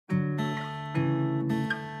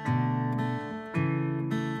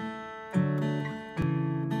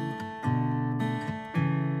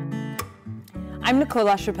I'm Nicole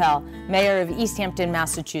LaChapelle, Mayor of Easthampton,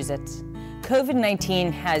 Massachusetts.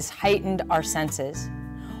 COVID-19 has heightened our senses.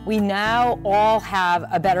 We now all have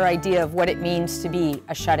a better idea of what it means to be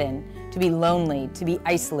a shut-in, to be lonely, to be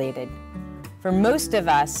isolated. For most of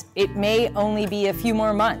us, it may only be a few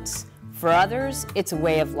more months. For others, it's a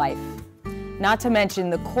way of life. Not to mention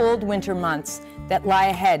the cold winter months that lie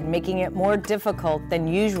ahead, making it more difficult than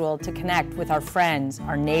usual to connect with our friends,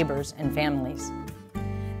 our neighbors, and families.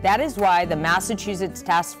 That is why the Massachusetts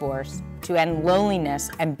Task Force to End Loneliness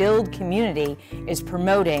and Build Community is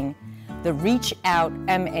promoting the Reach Out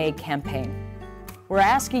MA campaign. We're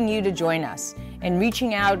asking you to join us in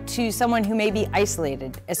reaching out to someone who may be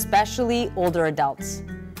isolated, especially older adults.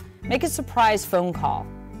 Make a surprise phone call,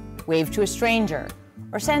 wave to a stranger,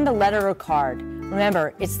 or send a letter or card.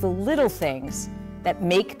 Remember, it's the little things that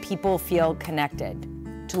make people feel connected.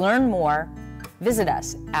 To learn more, visit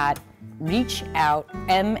us at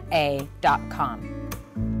reachoutma.com.